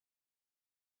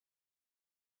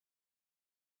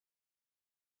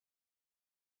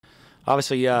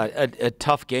Obviously, a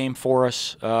tough game for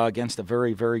us against a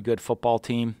very, very good football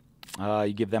team.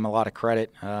 You give them a lot of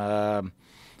credit.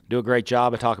 Do a great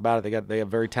job. I talk about it. They have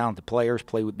very talented players.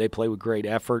 They play with great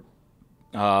effort.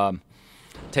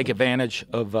 Take advantage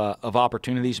of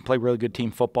opportunities and play really good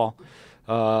team football.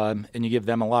 And you give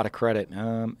them a lot of credit.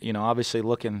 Obviously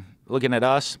looking at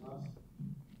us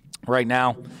right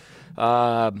now.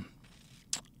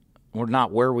 We're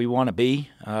not where we want to be.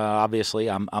 Obviously,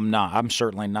 I'm not. I'm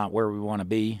certainly not where we want to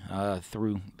be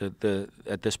through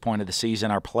at this point of the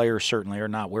season. Our players certainly are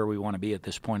not where we want to be at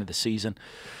this point of the season.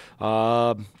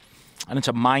 And it's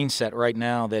a mindset right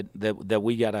now that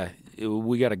we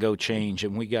gotta go change,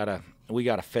 and we gotta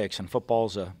fix. And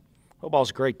football's a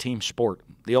great team sport,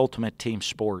 the ultimate team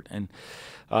sport. And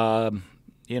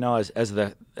as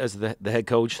the head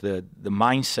coach, the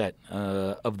mindset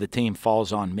of the team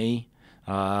falls on me.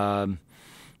 And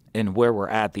where we're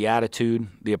at, the attitude,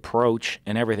 the approach,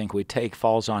 and everything we take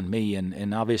falls on me.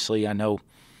 And obviously, I know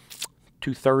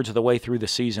 2/3 of the way through the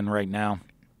season right now.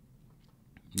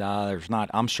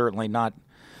 I'm certainly not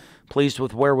pleased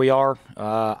with where we are.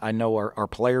 I know our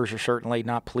players are certainly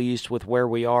not pleased with where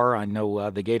we are. I know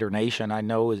the Gator Nation, I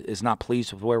know, is not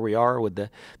pleased with where we are with the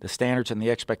standards and the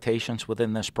expectations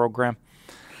within this program.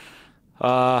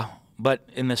 But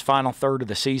in this final third of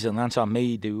the season, that's on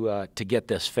me to get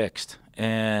this fixed.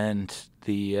 And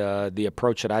the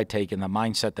approach that I take and the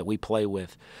mindset that we play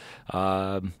with,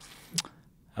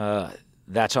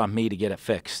 that's on me to get it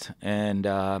fixed. And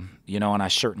and I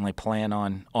certainly plan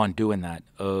on doing that,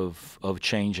 of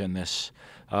changing this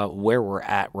where we're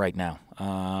at right now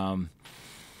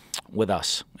with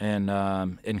us,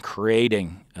 and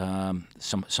creating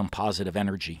some positive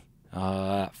energy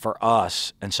for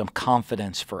us, and some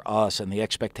confidence for us, and the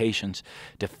expectations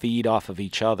to feed off of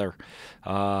each other.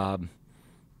 And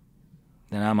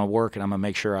I'm going to work, and I'm going to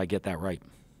make sure I get that right.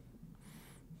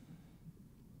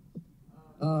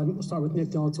 We'll start with Nick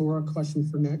Delatorre. Question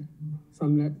for Nick,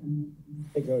 from Nick.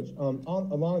 Hey, Coach.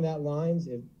 Along that lines,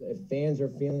 if fans are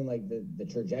feeling like the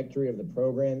trajectory of the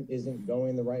program isn't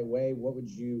going the right way, what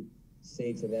would you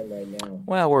say to them right now?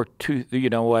 Well,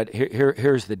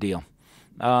 here's the deal.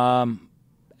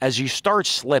 As you start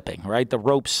slipping, right, the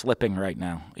rope's slipping right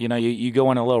now. You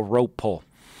go in a little rope pull.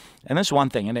 And that's one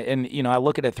thing. And I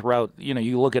look at it throughout,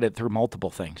 you look at it through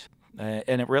multiple things.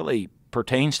 And it really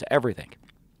pertains to everything.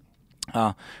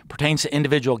 Pertains to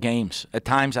individual games. At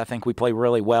times, I think we play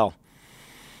really well.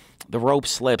 The rope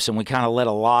slips, and we kind of let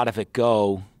a lot of it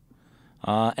go.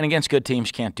 And against good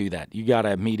teams, can't do that. You got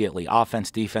to immediately, offense,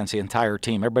 defense, the entire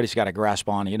team, everybody's got to grasp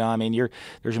on it. There's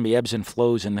going to be ebbs and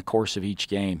flows in the course of each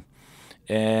game.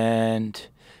 And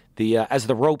as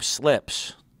the rope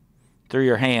slips through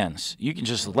your hands, you can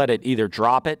just let it either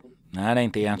drop it. That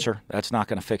ain't the answer. That's not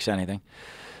going to fix anything.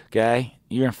 Okay?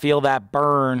 You're going to feel that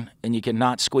burn, and you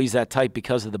cannot squeeze that tight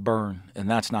because of the burn, and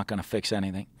that's not going to fix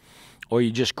anything. Or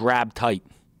you just grab tight.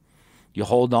 You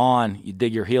hold on, you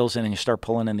dig your heels in, and you start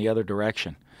pulling in the other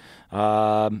direction.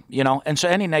 And so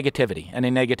any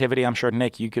negativity, I'm sure,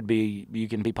 Nick, you can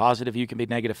be positive, you can be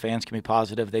negative, fans can be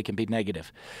positive, they can be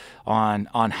negative on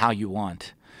how you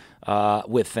want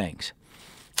with things.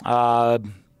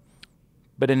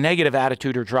 But a negative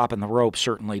attitude or dropping the rope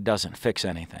certainly doesn't fix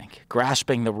anything.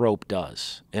 Grasping the rope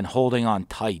does, and holding on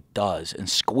tight does, and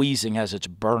squeezing as it's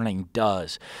burning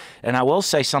does. And I will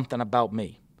say something about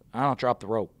me. I don't drop the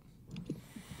rope.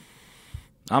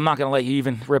 I'm not going to let you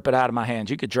even rip it out of my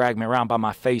hands. You could drag me around by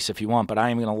my face if you want, but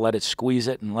I am going to let it squeeze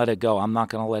it and let it go. I'm not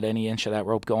going to let any inch of that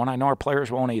rope go, and I know our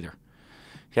players won't either.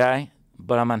 Okay?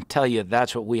 But I'm going to tell you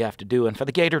that's what we have to do. And for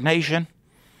the Gator Nation,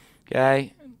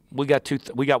 okay, we got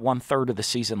 1/3 of the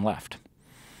season left.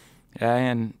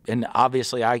 And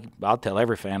obviously, I'll tell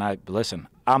every fan, listen,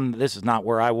 this is not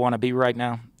where I want to be right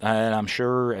now. And I'm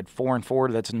sure at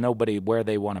 4-4, that's nobody where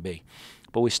they want to be.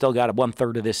 But we still got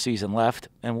 1/3 of this season left,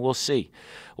 and we'll see.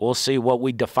 We'll see what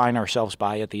we define ourselves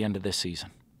by at the end of this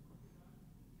season.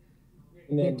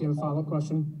 Nick, do you have a follow-up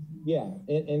question? Yeah,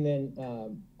 and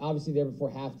then obviously there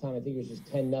before halftime, I think it was just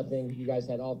 10-0. You guys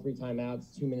had all 3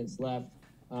 timeouts, 2 minutes left.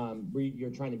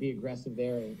 You're trying to be aggressive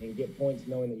there and get points,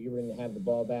 knowing that you were going to have the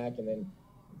ball back, and then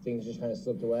things just kind of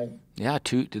slipped away. Yeah,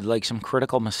 some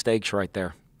critical mistakes right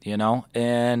there,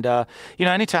 And,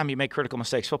 anytime you make critical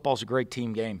mistakes, football's a great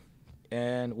team game.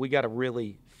 And we got to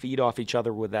really feed off each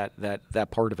other with that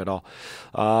part of it all.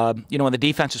 When the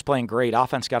defense is playing great,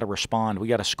 offense got to respond. We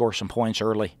got to score some points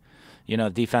early.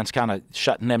 Defense kind of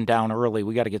shutting them down early.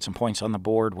 We got to get some points on the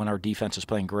board when our defense is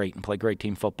playing great and play great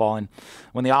team football. And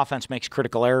when the offense makes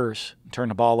critical errors, turn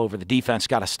the ball over, the defense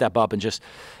got to step up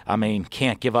and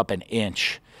can't give up an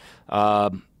inch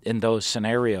in those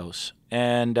scenarios.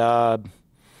 And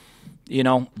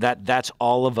that's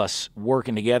all of us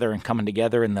working together and coming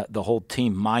together, and the whole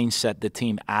team mindset, the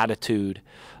team attitude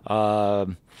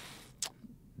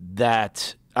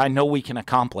that I know we can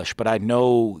accomplish. But I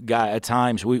know, at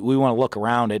times, we want to look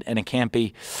around it, and it can't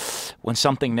be when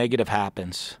something negative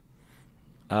happens.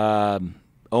 Oh,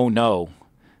 no.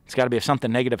 It's got to be, if something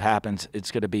negative happens,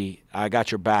 it's going to be, I got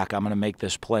your back. I'm going to make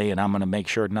this play, and I'm going to make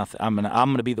sure nothing. I'm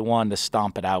going to be the one to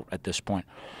stomp it out at this point.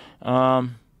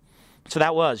 So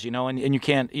that was, and you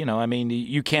can't,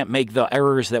 you can't make the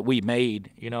errors that we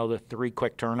made, the 3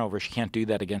 quick turnovers. You can't do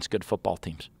that against good football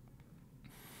teams.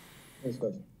 Next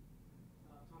question.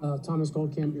 Thomas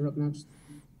Goldkamp, you're up next.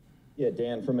 Yeah,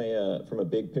 Dan, from a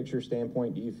big picture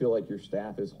standpoint, do you feel like your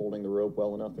staff is holding the rope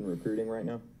well enough in recruiting right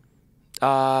now?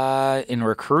 In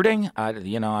recruiting, I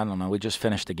don't know. We just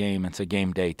finished a game. It's a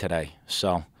game day today,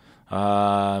 so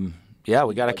yeah,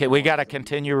 we got to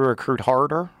continue to recruit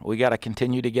harder. We got to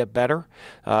continue to get better.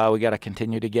 We got to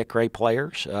continue to get great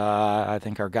players. I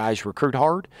think our guys recruit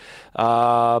hard. We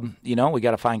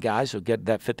got to find guys who get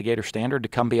that fit the Gator standard to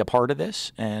come be a part of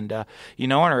this, and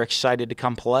and are excited to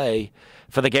come play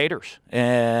for the Gators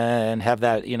and have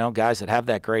that, guys that have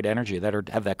that great energy, that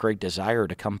have that great desire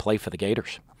to come play for the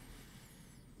Gators.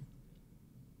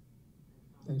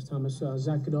 Thanks, Thomas.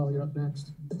 Zach Goodall, you're up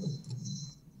next.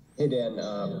 Hey, Dan,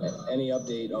 any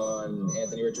update on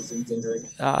Anthony Richardson's injury?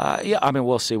 Yeah,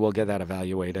 we'll see. We'll get that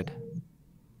evaluated.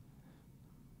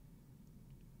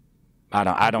 I'm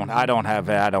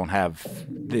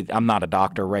not a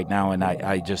doctor right now, and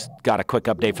I just got a quick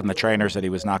update from the trainers that he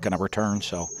was not going to return,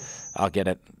 so I'll get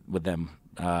it with them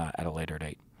at a later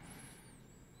date.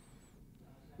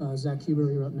 Zach Huber,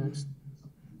 you're up next.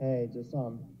 Hey, just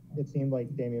it seemed like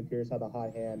Dameon Pierce had a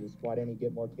high hand. Just why didn't he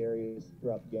get more carries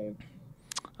throughout the game?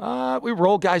 We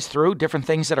roll guys through different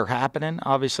things that are happening.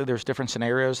 Obviously, there's different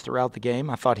scenarios throughout the game.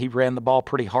 I thought he ran the ball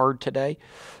pretty hard today.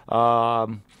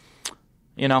 Because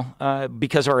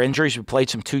of our injuries, we played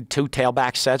some two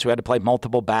tailback sets. We had to play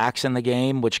multiple backs in the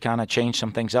game, which kind of changed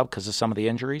some things up because of some of the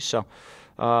injuries. So,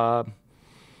 but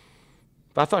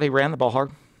I thought he ran the ball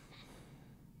hard.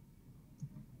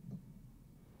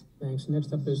 Thanks.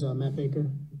 Next up is Matt Baker.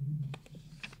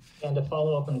 And to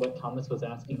follow up on what Thomas was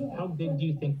asking, how big do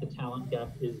you think the talent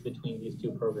gap is between these two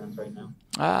programs right now?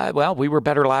 Well, we were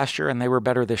better last year, and they were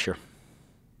better this year.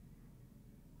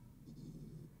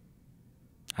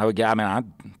 What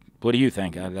do you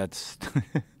think? That's. Do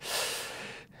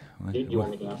you want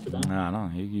me to answer that?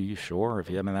 No. You sure? If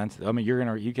you,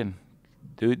 you can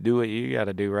do what you got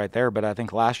to do right there. But I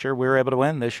think last year we were able to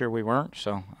win. This year we weren't.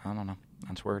 So I don't know.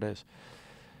 That's where it is.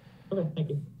 Okay, thank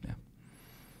you. Yeah.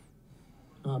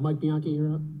 Mike Bianchi,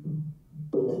 you're up.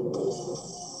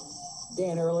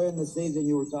 Dan, earlier in the season,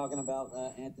 you were talking about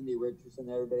Anthony Richardson.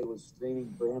 Everybody was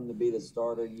screaming for him to be the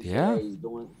starter. You said, hey, he's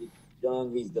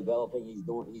young, he's developing, he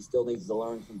still needs to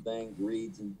learn some things,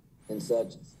 reads and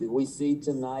such. Did we see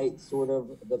tonight sort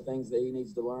of the things that he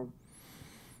needs to learn?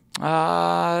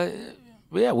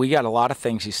 Yeah, we got a lot of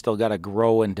things he's still got to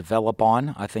grow and develop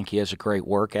on. I think he has a great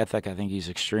work ethic. I think he's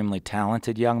an extremely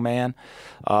talented young man.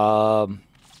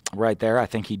 Right there, I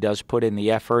think he does put in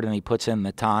the effort and he puts in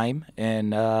the time in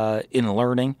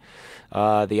learning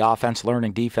the offense,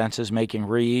 learning defenses, making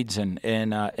reads,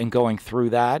 and going through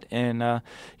that. And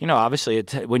obviously,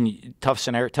 tough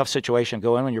situation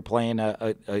go in when you're playing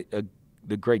the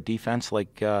great defense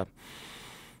like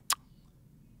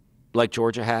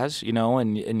Georgia has,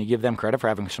 and you give them credit for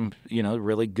having some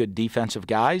really good defensive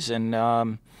guys. And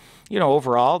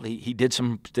overall, he did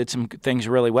some things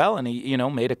really well, and he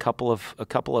made a couple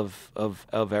of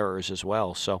errors as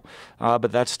well. So,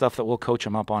 but that's stuff that we'll coach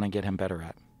him up on and get him better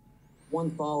at.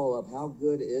 One follow-up: how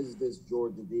good is this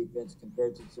Georgia defense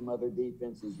compared to some other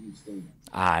defenses you've seen?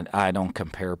 I don't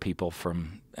compare people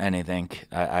from anything.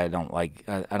 I don't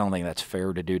think that's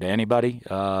fair to do to anybody.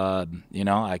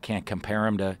 I can't compare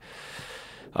him to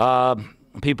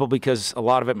people because a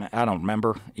lot of it I don't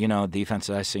remember. Defense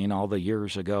that I've seen all the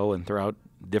years ago and throughout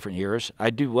different years.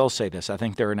 Will say this: I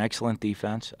think they're an excellent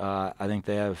defense. I think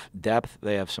they have depth.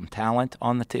 They have some talent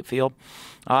on the field,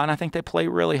 and I think they play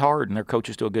really hard. And their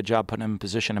coaches do a good job putting them in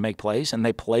position to make plays, and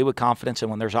they play with confidence. And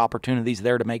when there's opportunities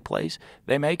there to make plays,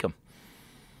 they make them.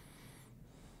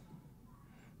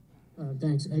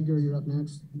 Thanks, Edgar. You're up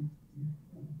next.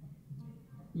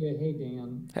 Yeah. Hey,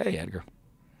 Dan. Hey, Edgar.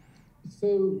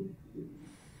 So,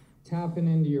 tapping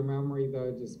into your memory,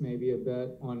 though, just maybe a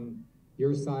bit on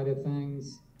your side of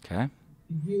things. Okay.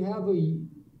 You have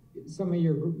some of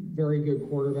your very good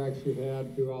quarterbacks you've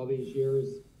had through all these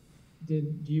years. Do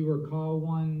you recall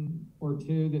one or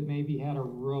two that maybe had a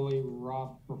really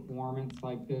rough performance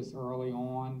like this early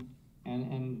on,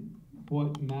 and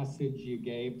what message you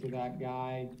gave to that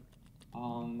guy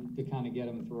to kind of get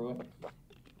him through it?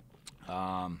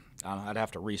 I'd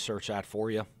have to research that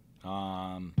for you.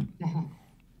 Don't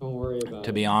worry about it.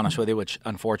 To be honest with you, which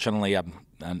unfortunately I'm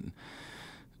not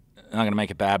going to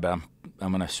make it bad, but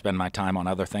I'm going to spend my time on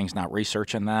other things, not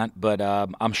researching that. But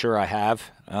I'm sure I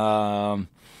have.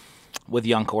 With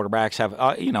young quarterbacks,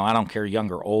 I don't care,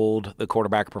 young or old, the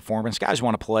performance. Guys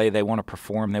want to play, they want to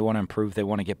perform, they want to improve, they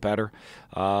want to get better.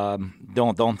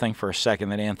 Don't think for a second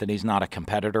that Anthony's not a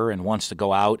competitor and wants to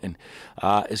go out and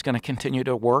is going to continue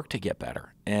to work to get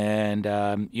better. And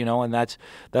and that's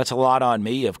a lot on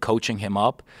me of coaching him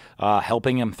up,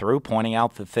 helping him through, pointing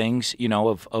out the things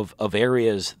of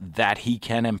areas that he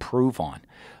can improve on.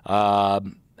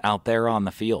 Out there on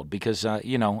the field, because I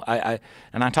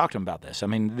talked to him about this. I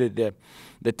mean, the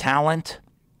talent,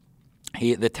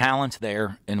 the talent's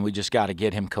there, and we just got to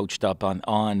get him coached up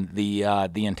on the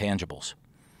intangibles.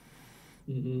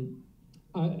 Mm-hmm.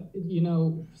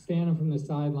 Standing from the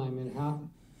sideline, man,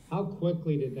 how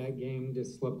quickly did that game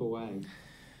just slip away?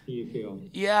 Do you feel?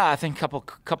 Yeah, I think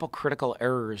couple critical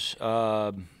errors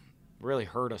really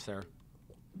hurt us there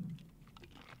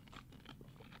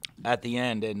at the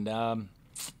end, and.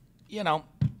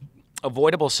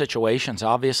 Avoidable situations,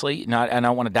 obviously. And I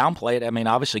don't want to downplay it. I mean,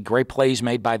 obviously, great plays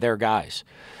made by their guys,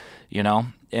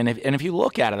 And if you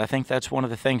look at it, I think that's one of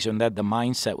the things, and that the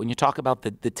mindset. When you talk about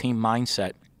the team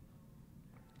mindset,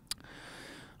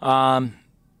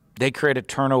 they created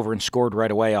turnover and scored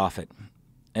right away off it,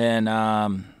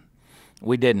 and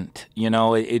we didn't.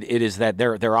 It is that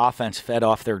their offense fed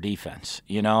off their defense.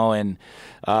 And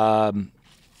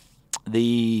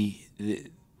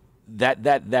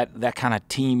that kind of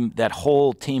team, that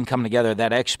whole team coming together,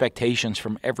 that expectations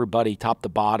from everybody top to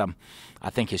bottom, I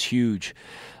think is huge.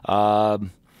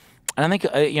 And I think,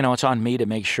 it's on me to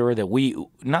make sure that we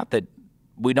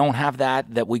don't have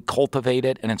that we cultivate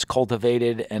it, and it's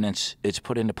cultivated and it's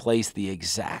put into place the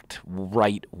exact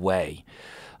right way.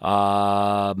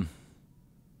 And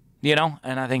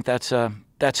I think that's a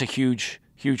huge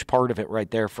part of it right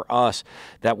there for us,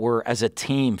 that we're as a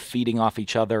team feeding off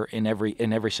each other in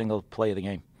every single play of the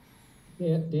game.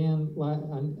 Yeah, Dan,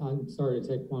 I'm sorry to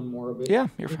take one more, but yeah,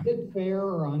 you're is fine. it fair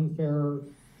or unfair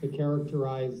to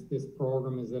characterize this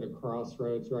program as at a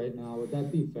crossroads right now? Would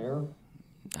that be fair?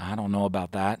 I don't know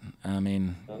about that. I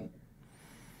mean,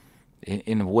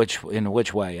 in which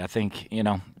way? I think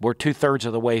we're 2/3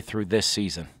 of the way through this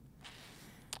season.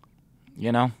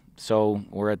 So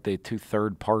we're at the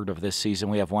 2/3 part of this season.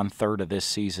 We have 1/3 of this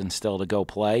season still to go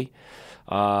play.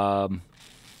 I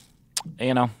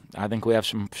think we have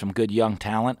some good young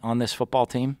talent on this football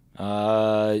team.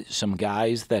 Some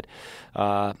guys that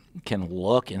can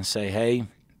look and say, hey,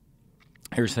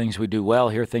 here's things we do well,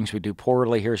 here are things we do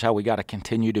poorly, here's how we got to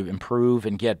continue to improve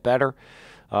and get better.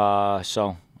 I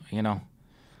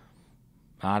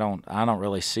don't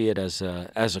really see it as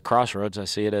a crossroads. I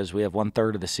see it as we have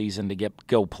 1/3 of the season to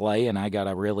go play, and I got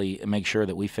to really make sure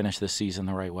that we finish this season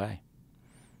the right way.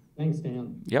 Thanks,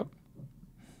 Dan. Yep.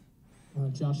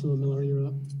 Joshua Miller, you're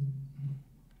up.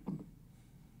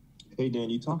 Hey, Dan,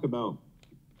 you talk about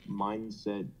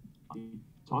mindset. Are you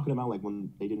talking about like when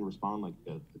they didn't respond, like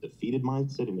a defeated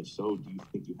mindset? And if so, do you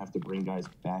think you have to bring guys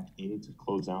back in to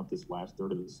close out this last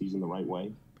third of the season the right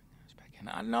way?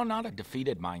 No, not a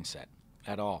defeated mindset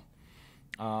at all.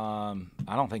 I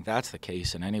don't think that's the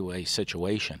case in any way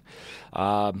situation.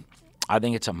 I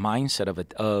think it's a mindset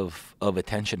of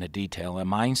attention to detail, a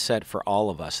mindset for all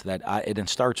of us that it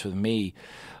starts with me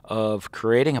of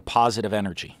creating a positive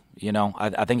energy.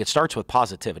 I think it starts with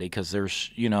positivity, because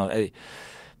there's there's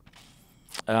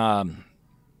a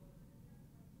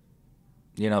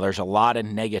lot of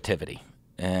negativity.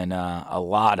 And a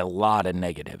lot of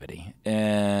negativity,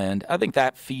 and I think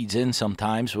that feeds in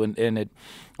sometimes when I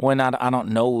don't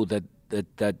know that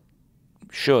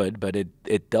should, but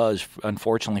it does.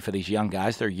 Unfortunately for these young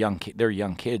guys, they're young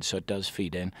kids, so it does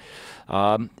feed in,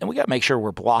 and we got to make sure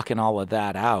we're blocking all of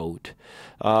that out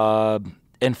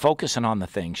and focusing on the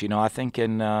things. I think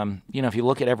if you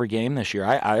look at every game this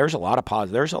year, there's a lot of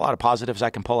positives I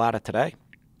can pull out of today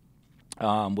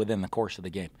within the course of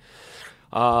the game.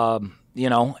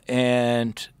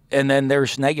 And then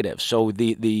there's negatives. So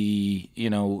you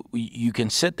can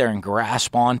sit there and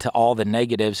grasp onto all the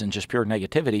negatives and just pure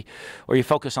negativity, or you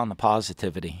focus on the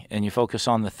positivity and you focus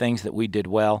on the things that we did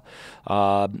well,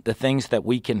 the things that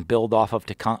we can build off of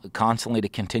to constantly to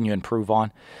continue to improve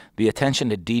on, the attention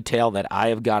to detail that I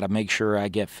have got to make sure I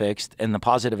get fixed, and the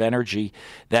positive energy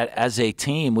that as a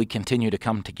team we continue to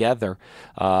come together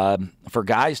for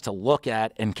guys to look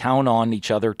at and count on each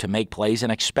other to make plays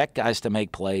and expect guys to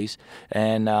make plays,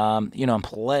 and and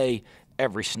play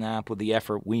every snap with the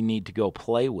effort we need to go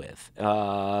play with.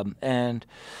 And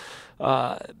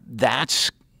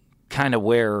that's kind of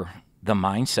where the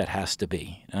mindset has to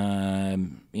be,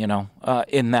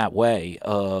 in that way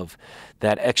of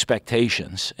that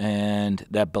expectations and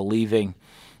that believing.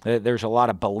 There's a lot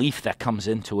of belief that comes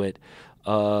into it,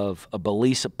 of a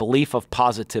belief of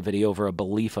positivity over a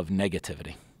belief of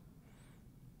negativity.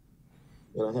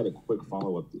 And I had a quick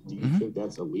follow-up. Do you think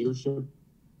that's a leadership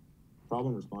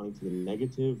problem, responding to the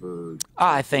negative, or?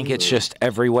 I think it's just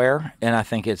everywhere, and I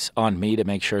think it's on me to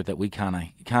make sure that we kind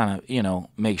of,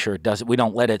 make sure it doesn't. We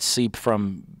don't let it seep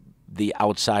from the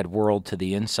outside world to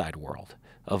the inside world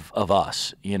of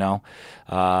us.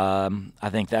 I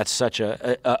think that's such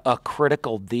a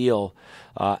critical deal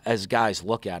as guys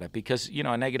look at it, because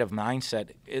a negative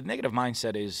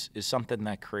mindset is something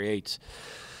that creates.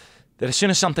 That as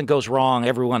soon as something goes wrong,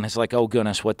 everyone is like, oh,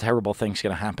 goodness, what terrible thing's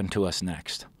going to happen to us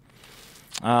next?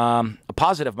 A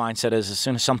positive mindset is as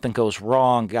soon as something goes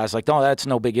wrong, guys are like, oh, that's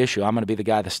no big issue. I'm going to be the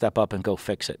guy to step up and go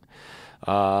fix it.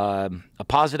 A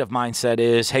positive mindset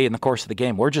is, hey, in the course of the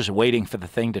game, we're just waiting for the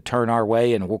thing to turn our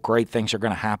way and great things are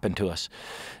going to happen to us.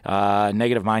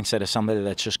 Negative mindset is somebody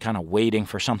that's just kind of waiting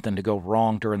for something to go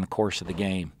wrong during the course of the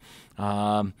game.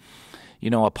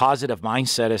 A positive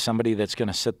mindset is somebody that's going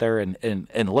to sit there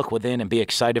and look within and be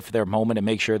excited for their moment and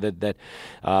make sure that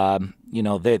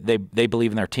they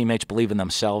believe in their teammates, believe in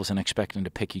themselves, and expecting to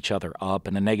pick each other up.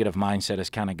 And a negative mindset is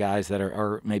kind of guys that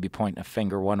are maybe pointing a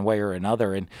finger one way or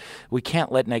another. And we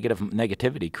can't let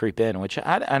negativity creep in, which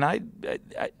I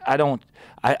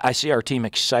see our team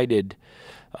excited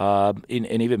in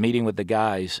even meeting with the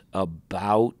guys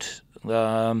about.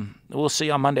 We'll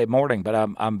see on Monday morning, but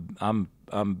I'm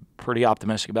pretty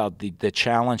optimistic about the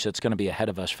challenge that's going to be ahead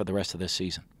of us for the rest of this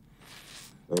season.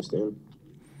 Thanks, Dan.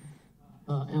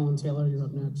 Alan Taylor, you're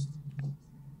up next.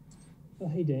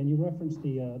 Hey, Dan, you referenced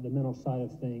the mental side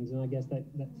of things, and I guess that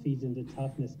feeds into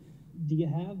toughness. Do you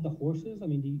have the horses? I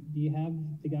mean, do you have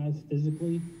the guys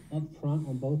physically up front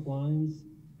on both lines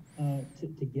to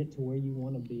get to where you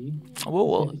want to be?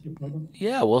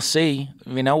 We'll see.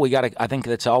 I think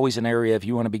that's always an area. If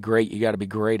you want to be great, you got to be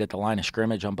great at the line of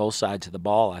scrimmage on both sides of the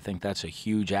ball. I think that's a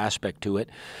huge aspect to it.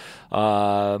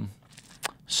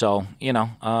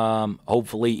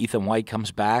 Hopefully Ethan White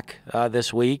comes back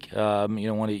this week.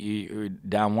 You're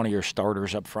down one of your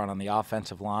starters up front on the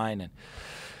offensive line,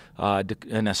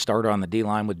 and a starter on the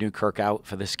D-line with Newkirk out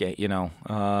for this game,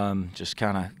 just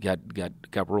kind of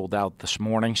got ruled out this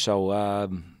morning.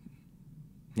 So,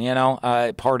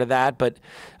 part of that. But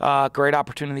great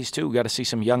opportunities, too. We got to see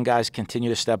some young guys continue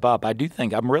to step up. I do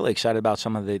think I'm really excited about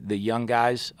some of the young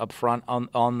guys up front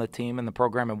on the team and the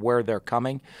program and where they're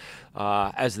coming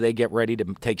as they get ready to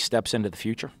take steps into the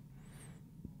future.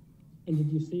 And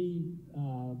did you see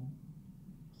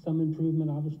some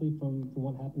improvement, obviously, from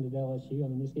what happened at LSU? I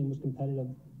mean, this game was competitive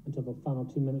until the final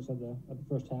 2 minutes of the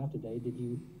first half today. Did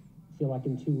you feel like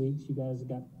in 2 weeks you guys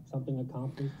got something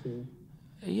accomplished?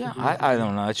 Yeah, I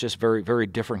don't know. It's just very, very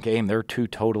different game. They're two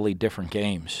totally different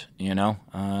games,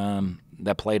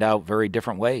 that played out very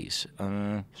different ways.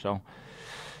 I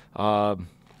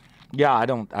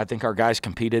think our guys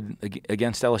competed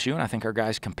against LSU, and I think our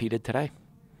guys competed today.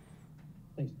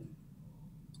 Thanks.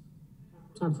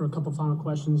 Time for a couple final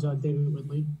questions. David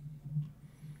Ridley.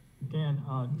 Dan,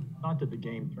 not that the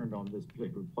game turned on this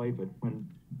particular play, but when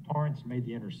Torrance made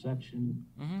the interception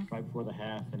right before the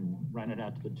half and ran it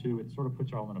out to the 2, it sort of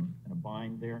puts you all in a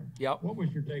bind there. Yep. What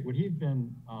was your take? Would he have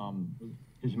been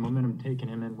his momentum taking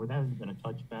him in? Would that have been a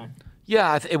touchback?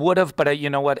 Yeah, it would have, but you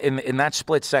know what? In that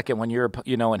split second, when you're,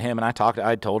 and him, and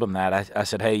I told him that. I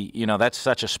said, hey, that's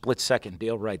such a split second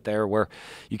deal right there, where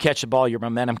you catch the ball, your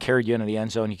momentum carried you into the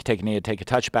end zone, you can need to take a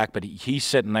touchback, but he's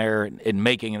sitting there and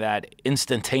making that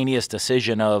instantaneous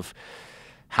decision of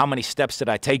how many steps did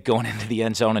I take going into the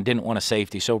end zone and didn't want a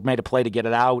safety. So made a play to get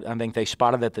it out. I think they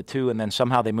spotted it at the 2, and then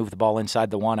somehow they moved the ball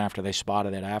inside the 1 after they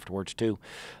spotted it afterwards, too.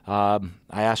 I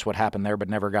asked what happened there, but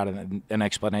never got an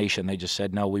explanation. They just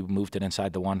said, no, we moved it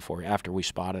inside the 1 for you after we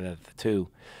spotted it at the 2.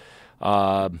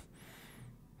 I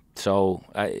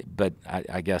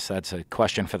guess that's a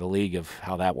question for the league of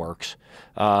how that works,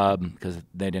 because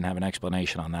they didn't have an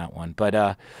explanation on that one.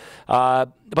 But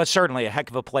certainly a heck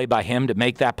of a play by him to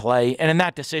make that play, and in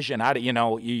that decision,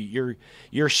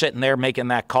 you're sitting there making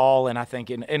that call, and I think,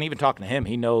 and even talking to him,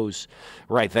 he knows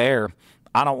right there,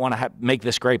 I don't want to make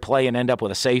this great play and end up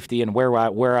with a safety and where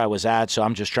I was at. So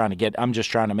I'm just trying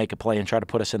to make a play and try to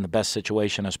put us in the best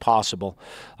situation as possible,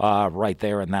 right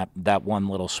there in that one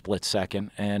little split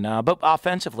second. And but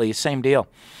offensively, same deal.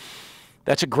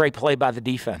 That's a great play by the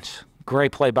defense.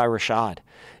 Great play by Rashad.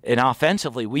 And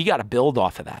offensively, we got to build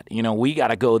off of that. You know, we got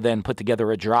to go then put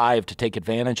together a drive to take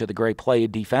advantage of the great play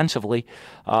defensively.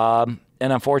 And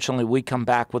unfortunately, we come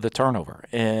back with a turnover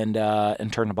and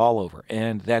turn the ball over.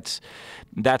 And that's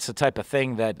the type of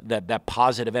thing that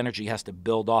positive energy has to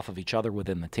build off of each other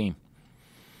within the team.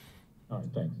 All right,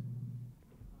 thanks.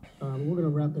 We're going to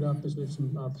wrap it up because we have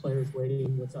some players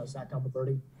waiting with Zach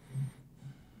Alberti.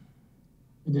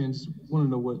 And then just want to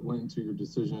know what went into your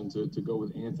decision to go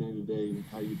with Anthony today and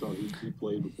how you thought he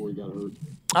played before he got hurt.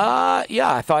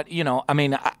 Yeah, I thought, you know, I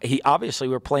mean, he obviously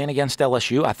we're playing against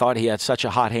LSU. I thought he had such a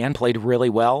hot hand, played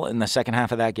really well in the second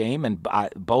half of that game. And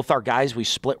both our guys, we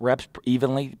split reps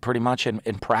evenly pretty much in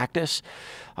practice.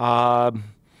 And,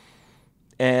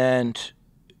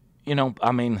 you know,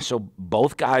 I mean, so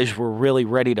both guys were really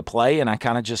ready to play, and I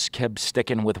kind of just kept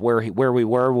sticking with where we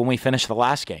were when we finished the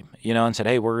last game, you know, and said,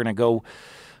 hey, we're going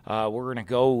to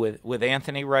go with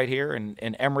Anthony right here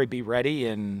and Emery be ready.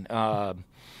 And,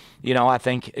 you know, I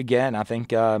think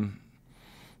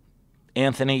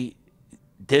Anthony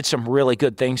did some really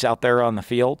good things out there on the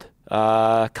field,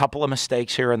 a couple of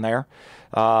mistakes here and there.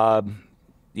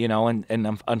 You know,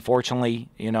 and unfortunately,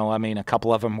 you know, I mean, a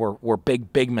couple of them were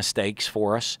big mistakes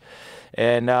for us.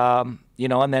 And, you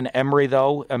know, and then Emery,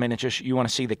 though, I mean, it's just you want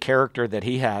to see the character that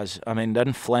he has. I mean,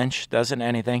 doesn't flinch, doesn't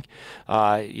anything.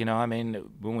 You know, I mean,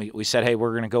 when we said, hey,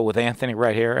 we're going to go with Anthony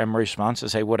right here, Emery's response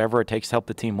is, hey, whatever it takes to help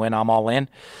the team win, I'm all in.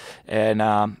 And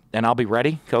I'll be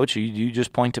ready, Coach. You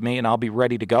just point to me, and I'll be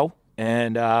ready to go.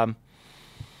 And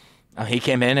he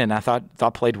came in, and I thought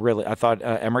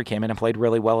Emery came in and played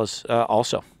really well as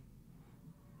also.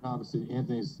 Obviously,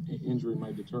 Anthony's injury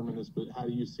might determine this, but how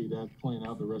do you see that playing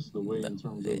out the rest of the way in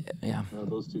terms of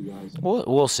those two guys?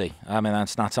 We'll see. I mean,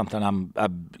 that's not something I'm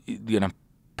going to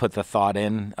put the thought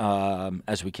in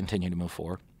as we continue to move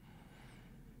forward.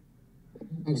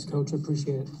 Thanks, Coach.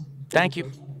 Appreciate it. Thank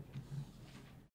you.